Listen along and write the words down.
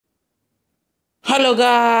Hello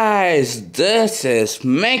guys, this is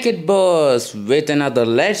MaketBoss with another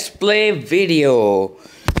Let's Play video.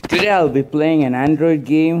 Today I'll be playing an Android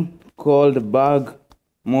game called Bhag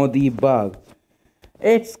Modi Bhag.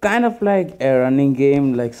 It's kind of like a running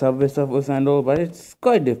game like Subway Surfers and all, but it's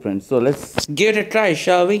quite different. So let's give it a try,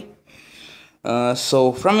 shall we?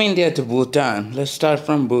 So from India to Bhutan. Let's start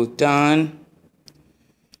from Bhutan.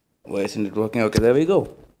 Why isn't it working? Okay, there we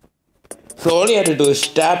go. So all you have to do is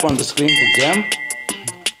tap on the screen to jump.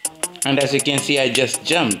 And as you can see, I just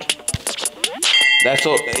jumped. That's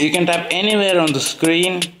all. You can tap anywhere on the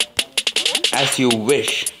screen as you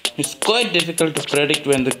wish. It's quite difficult to predict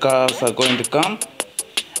when the cars are going to come.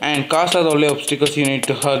 And cars are the only obstacles you need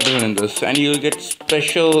to hurdle in this. And you'll get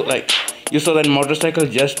special, like, you saw that motorcycle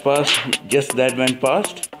just passed, just that went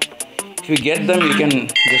past. If you get them, you can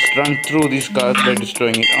just run through these cars by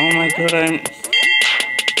destroying it. Oh my god,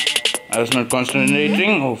 I was not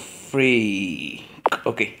concentrating. Oh, free.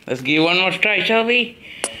 Okay, let's give one more try, shall we?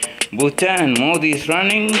 Butan, Modi is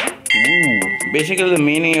running. Ooh. Basically, the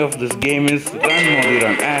meaning of this game is run, Modi,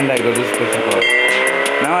 run. And I got this special power.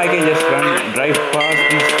 Now I can just drive past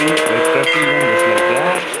these things by pressing them just like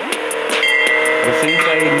that. But since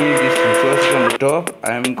I need these resources on the top,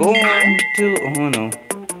 I'm going to. Oh no.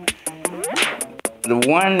 The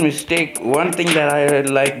one thing that I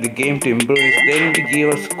like the game to improve is they need to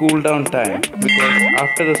give us cooldown time, because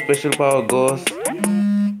after the special power goes,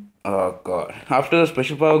 oh god, after the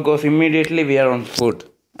special power goes, immediately we are on foot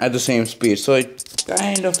at the same speed, so it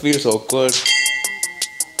kind of feels awkward.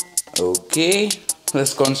 Okay,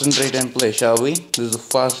 let's concentrate and play, shall we? This is the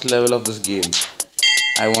first level of this game.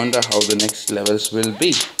 I wonder how the next levels will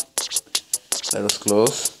be. That was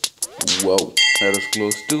close. Wow, that was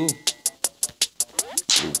close too.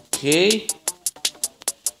 Okay.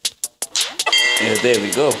 Yeah, there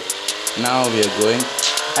we go. Now we are going.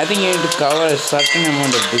 I think you need to cover a certain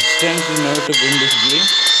amount of distance in order to win this game.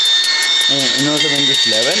 In order to win this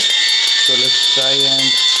level. So let's try and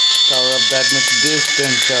cover up that much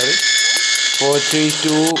distance, sorry. 4, 3,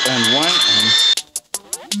 2, and 1.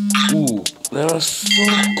 And ooh, that was so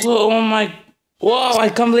close. Oh my. Wow, I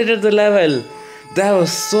completed the level. That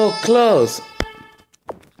was so close.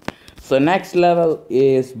 So next level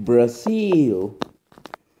is Brazil.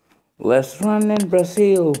 Let's run in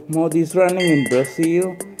Brazil. Modi's running in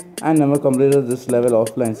Brazil. I never completed this level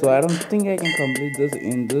offline, so I don't think I can complete this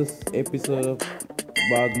in this episode of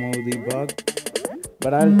Bhag Modi Bhag.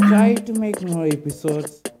 But I'll try to make more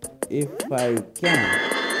episodes if I can.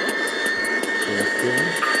 So let's do it.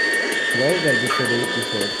 Why did I just said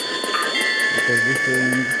episode? Because this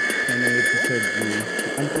is an episode.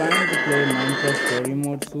 I'm planning to play Minecraft story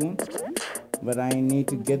mode soon, but I need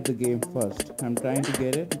to get the game first. I'm trying to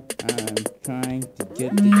get it. I'm trying to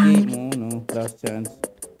get the game. Oh no, last chance.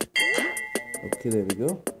 Okay, there we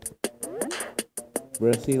go.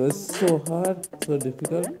 Brazil is so hard, so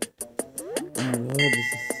difficult. Oh my god,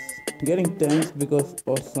 this is getting tense because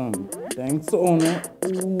awesome. Thanks. Oh no.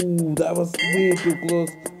 Ooh, that was way too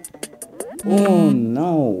close. Oh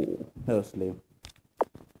no, that was lame.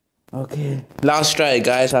 Okay, last try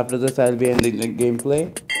guys. After this I'll be ending the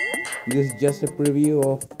gameplay. This is just a preview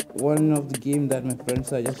of one of the game that my friend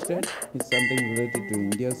suggested. It's something related to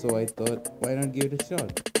India, so I thought why not give it a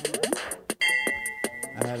shot.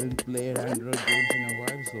 I haven't played Android games in a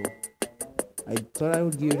while, so I thought I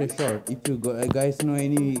would give it a shot. If you guys know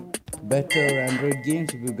any better Android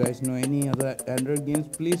games, if you guys know any other Android games,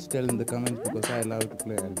 please tell in the comments, because I love to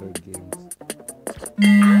play Android games.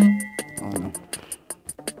 Oh no.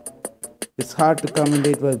 It's hard to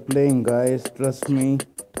commentate while playing, guys, trust me.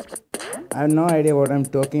 I have no idea what I'm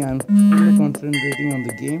talking. I'm fully concentrating on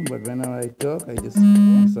the game, but whenever I talk, I just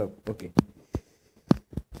mess up.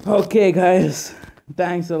 Okay, guys.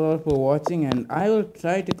 Thanks a lot for watching, and I will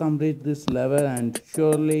try to complete this level and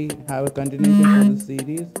surely have a continuation for the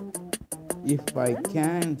series if I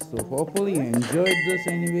can. So hopefully you enjoyed this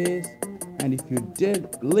anyways. And if you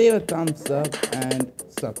did, leave a thumbs up and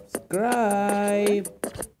subscribe.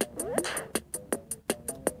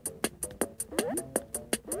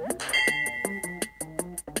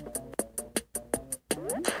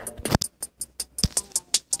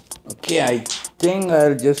 Okay, I think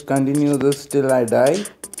I'll just continue this till I die,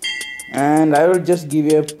 and I will just give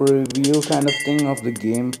you a preview kind of thing of the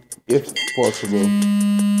game if possible.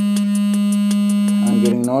 I'm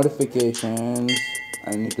getting notifications.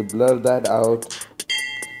 I need to blur that out.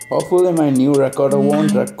 Hopefully my new recorder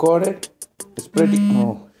won't record it. It's pretty.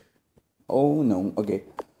 Oh no. Okay,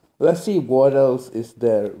 let's see what else is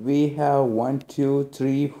there. We have 1, 2,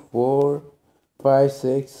 3, 4, 5,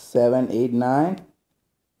 6, 7, 8, 9.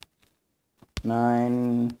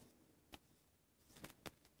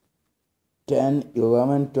 10,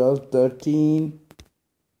 11, 12, 13,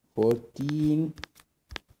 14.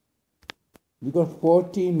 We got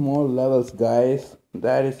 14 more levels, guys.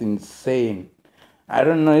 That is insane. I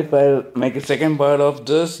don't know if I'll make a second part of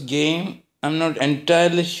this game. I'm not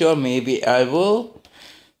entirely sure. Maybe I will.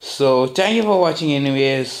 So thank you for watching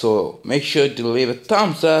anyway. So make sure to leave a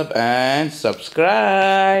thumbs up and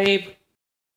subscribe.